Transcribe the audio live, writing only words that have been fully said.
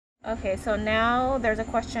Okay, so now there's a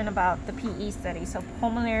question about the PE study, so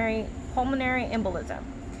pulmonary embolism.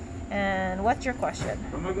 And what's your question?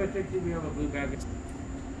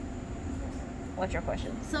 What's your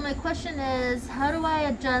question? So my question is, how do I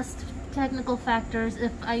adjust technical factors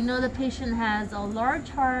if I know the patient has a large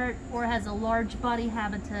heart or has a large body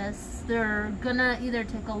habitus? They're gonna either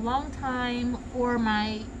take a long time, or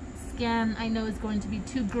my scan I know is going to be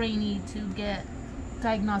too grainy to get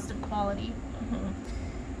diagnostic quality.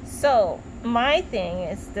 So my thing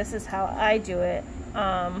is, this is how I do it,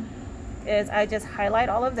 is I just highlight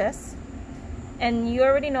all of this, and you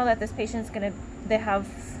already know that this patient's they have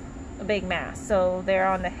a big mass, so they're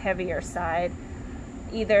on the heavier side.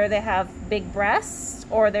 Either they have big breasts,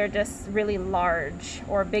 or they're just really large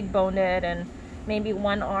or big boned, and maybe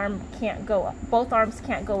one arm can't go up, both arms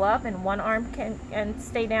can't go up, and one arm can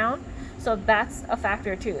stay down. So that's a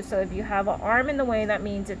factor too. So if you have an arm in the way, that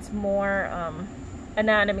means it's more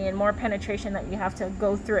anatomy and more penetration that you have to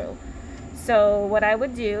go through. So what I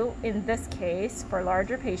would do in this case for a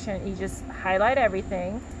larger patient, you just highlight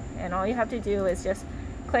everything, and all you have to do is just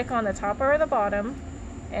click on the top or the bottom,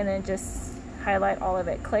 and then just highlight all of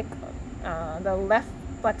it. Click the left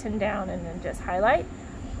button down and then just highlight,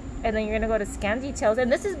 and then you're going to go to scan details, and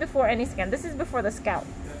this is before any scan. This is before the scout.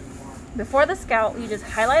 Before the scout, you just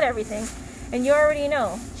highlight everything, and you already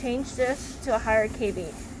know, change this to a higher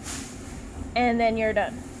KB, and then you're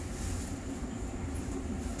done.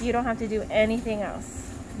 You don't have to do anything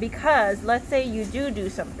else, because let's say you do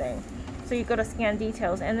something, so you go to scan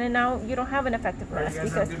details, and then now you don't have an effective mass.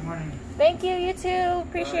 Because thank you, you too,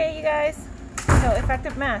 appreciate you guys. So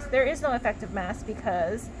effective mass, there is no effective mass,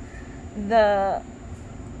 because the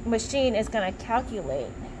machine is going to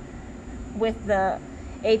calculate with the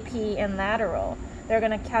AP and lateral. They're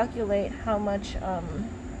going to calculate how much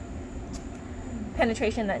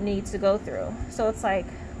penetration that needs to go through. So it's like,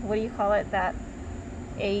 what do you call it, that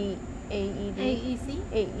AED? AEC?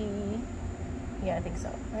 AE, yeah, I think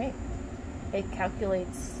so, right? It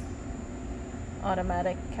calculates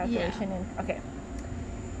automatic calculation. Yeah. And okay,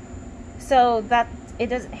 so that it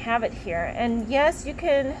doesn't have it here. And yes, you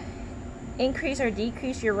can increase or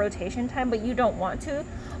decrease your rotation time, but you don't want to,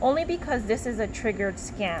 only because this is a triggered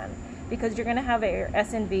scan, because you're going to have your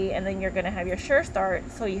S&V, and then you're going to have your sure start,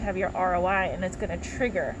 so you have your ROI, and it's going to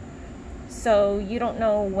trigger. So you don't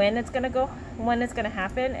know when it's going to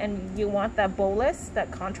happen, and you want that bolus,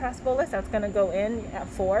 that contrast bolus that's going to go in at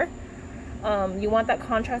 4. You want that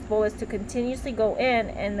contrast bolus to continuously go in,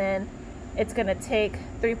 and then it's going to take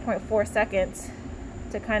 3.4 seconds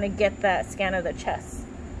to kind of get that scan of the chest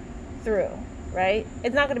through, right?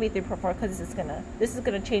 It's not going to be 3.4, because this is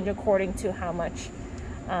gonna change according to how much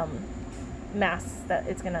mass that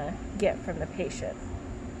it's gonna get from the patient.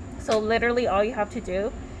 So literally all you have to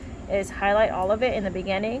do is highlight all of it in the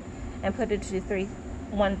beginning and put it to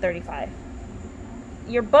 135.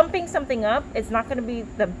 You're bumping something up. It's not going to be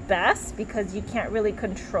the best, because you can't really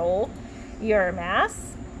control your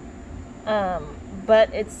mass,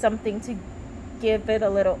 but it's something to give it a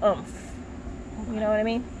little oomph. You know what I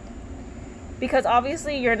mean? Because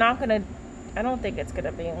obviously you're not going to, I don't think it's going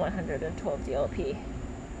to be 112 DLP.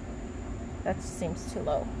 That seems too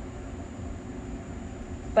low.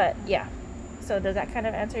 But yeah. So does that kind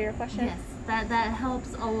of answer your question? Yes, that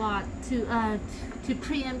helps a lot to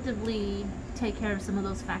preemptively take care of some of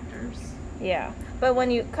those factors. Yeah, but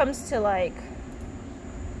when it comes to like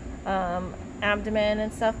abdomen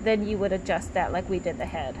and stuff, then you would adjust that like we did the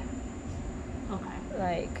head. Okay.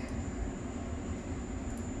 Like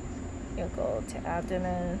you'll go to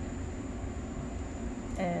abdomen,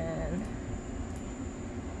 and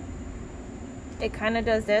it kind of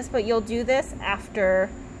does this, but you'll do this after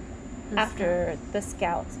the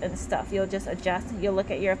scouts and stuff. You'll just adjust. You'll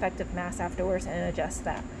look at your effective mass afterwards and adjust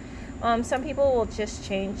that. Some people will just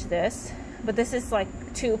change this, but this is like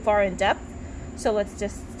too far in depth, so let's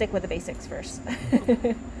just stick with the basics first.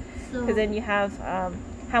 Because then you have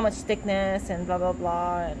how much thickness and blah blah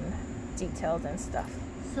blah and details and stuff.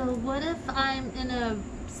 So what if I'm in a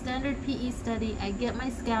standard PE study, I get my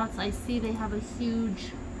scouts, I see they have a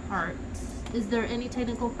huge heart. Is there any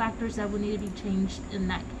technical factors that would need to be changed in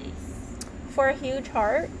that case? For a huge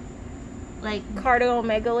heart, like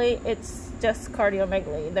cardiomegaly, it's just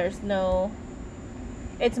cardiomegaly. There's no,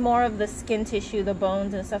 it's more of the skin tissue, the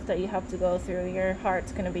bones and stuff that you have to go through. Your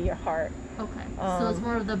heart's going to be your heart. Okay. So it's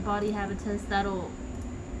more of the body habitus that'll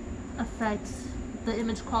affect the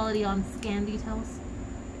image quality on scan details?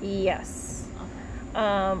 Yes.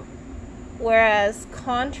 Okay. Whereas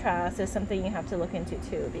contrast is something you have to look into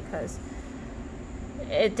too, because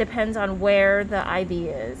it depends on where the IV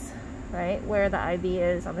is, right? Where the IV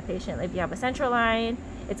is on the patient. If you have a central line,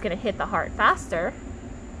 it's going to hit the heart faster.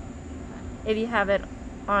 If you have it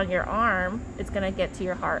on your arm, it's going to get to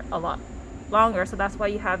your heart a lot longer. So that's why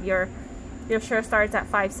you have your sure starts at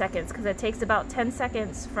 5 seconds, because it takes about 10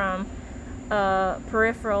 seconds from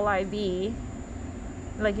peripheral IV,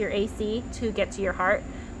 like your AC, to get to your heart.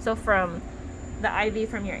 So from the IV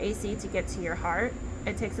from your AC to get to your heart,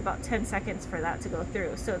 it takes about 10 seconds for that to go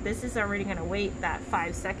through. So this is already going to wait that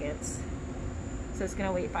 5 seconds. So it's going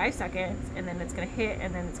to wait 5 seconds, and then it's going to hit,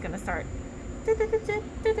 and then it's going to start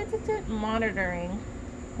monitoring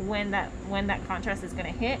when that contrast is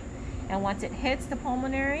going to hit. And once it hits the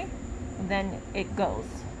pulmonary, then it goes,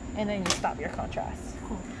 and then you stop your contrast.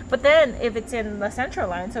 But then if it's in the central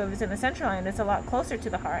line, so if it's in the central line, it's a lot closer to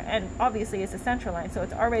the heart, and obviously it's a central line, so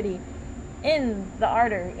it's already in the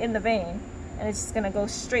artery, in the vein, and it's just going to go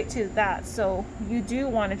straight to that. So you do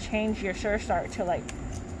want to change your sure start to like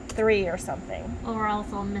 3 or something, or else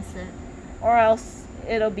I'll miss it, or else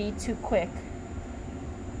it'll be too quick.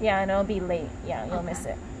 Yeah, and it'll be late. Yeah, you'll miss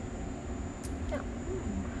it. Yeah.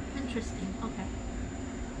 Interesting. Okay.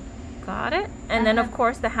 Got it. And then of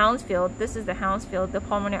course the Hounsfield. This is the Hounsfield. The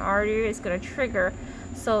pulmonary artery is going to trigger,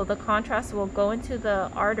 so the contrast will go into the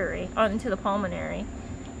artery, into the pulmonary,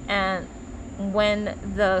 and when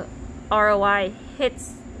the ROI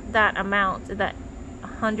hits that amount, that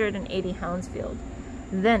 180 Hounsfield,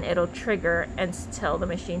 then it'll trigger and tell the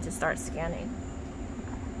machine to start scanning.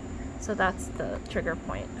 So that's the trigger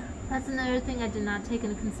point. That's another thing I did not take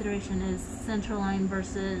into consideration, is central line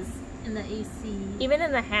versus in the AC. Even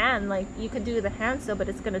in the hand, like you could do the hand still, but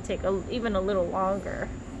it's going to take even a little longer.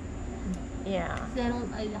 Yeah. See,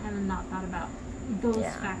 I have not thought about those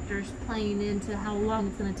factors playing into how long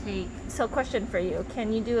it's going to take. So question for you,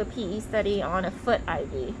 can you do a PE study on a foot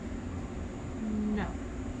IV? No.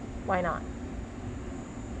 Why not?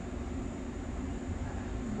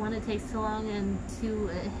 One, it takes too long, and two,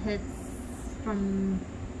 it hits from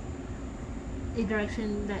a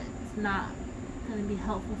direction that's not going to be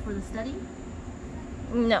helpful for the study?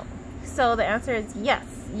 No. So the answer is yes,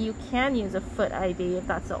 you can use a foot IV. If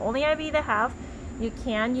that's the only IV they have, you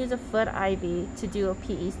can use a foot IV to do a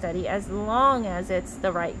PE study, as long as it's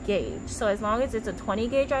the right gauge. So as long as it's a 20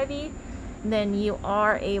 gauge IV, then you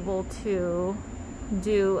are able to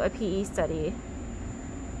do a PE study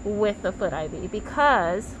with the foot IV,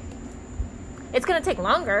 because it's going to take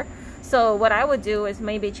longer. So what I would do is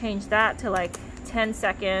maybe change that to like 10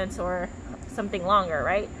 seconds or something longer,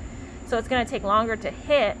 right? So it's going to take longer to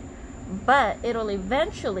hit, but it'll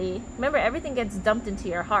eventually, remember, everything gets dumped into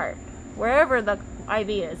your heart. Wherever the IV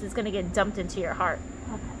is, it's going to get dumped into your heart.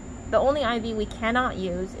 Okay. The only IV we cannot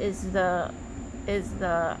use is the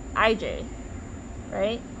IJ,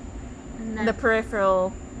 right? The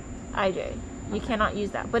peripheral IJ. You cannot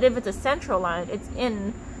use that. But if it's a central line, it's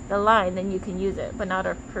in the line, then you can use it, but not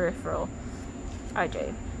a peripheral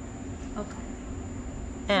IJ. Okay.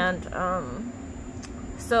 And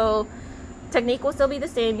so technique will still be the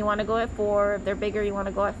same. You want to go at 4. If they're bigger, you want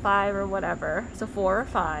to go at 5 or whatever. So 4 or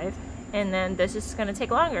 5. And then this is just going to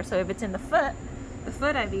take longer. So if it's in the foot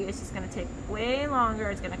IV is just going to take way longer.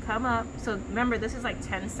 It's going to come up. So remember, this is like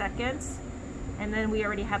 10 seconds. And then we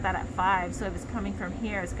already have that at 5. So if it's coming from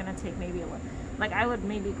here, it's going to take maybe like I would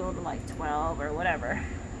maybe go to like 12 or whatever.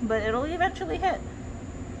 But it'll eventually hit.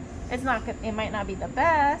 It's not. It might not be the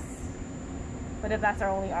best, but if that's our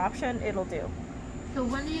only option, it'll do. So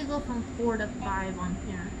when do you go from 4 to 5 on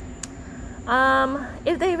here?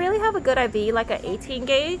 If they really have a good IV, like an 18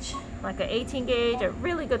 gauge, a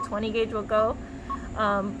really good 20 gauge will go.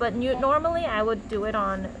 But normally I would do it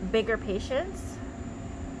on bigger patients,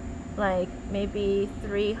 like maybe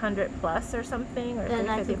 300 plus or something, or then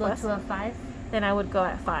 350 plus. Then I could go to a 5? Then I would go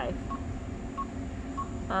at 5.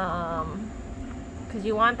 Because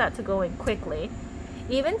you want that to go in quickly.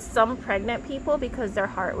 Even some pregnant people, because their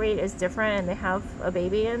heart rate is different and they have a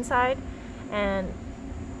baby inside, and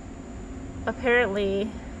apparently,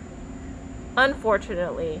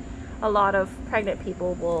 unfortunately, a lot of pregnant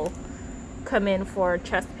people will come in for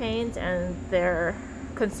chest pains, and they're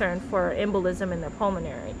concerned for embolism in their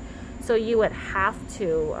pulmonary. So you would have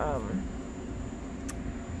to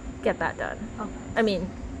get that done. Okay. I mean,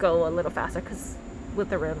 go a little faster, because with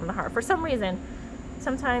the rhythm of the heart, for some reason,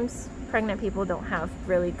 sometimes pregnant people don't have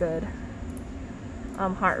really good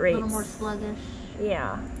heart rates. A little more sluggish.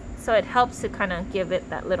 Yeah. So it helps to kind of give it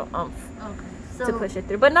that little oomph. Okay. To push it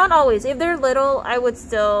through. But not always. If they're little, I would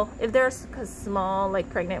still, if they're small, like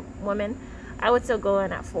pregnant women, I would still go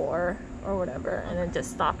in at 4 or whatever, and then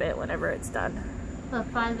just stop it whenever it's done. But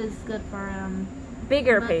 5 is good for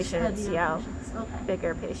bigger patients, yeah. Patients. Okay.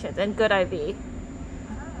 Bigger patients and good IV.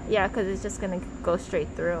 Yeah, because it's just gonna go straight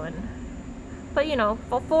through and But you know,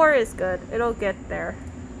 4 is good. It'll get there.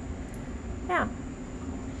 Yeah.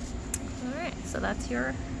 Alright, so that's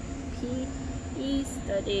your PE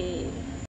study.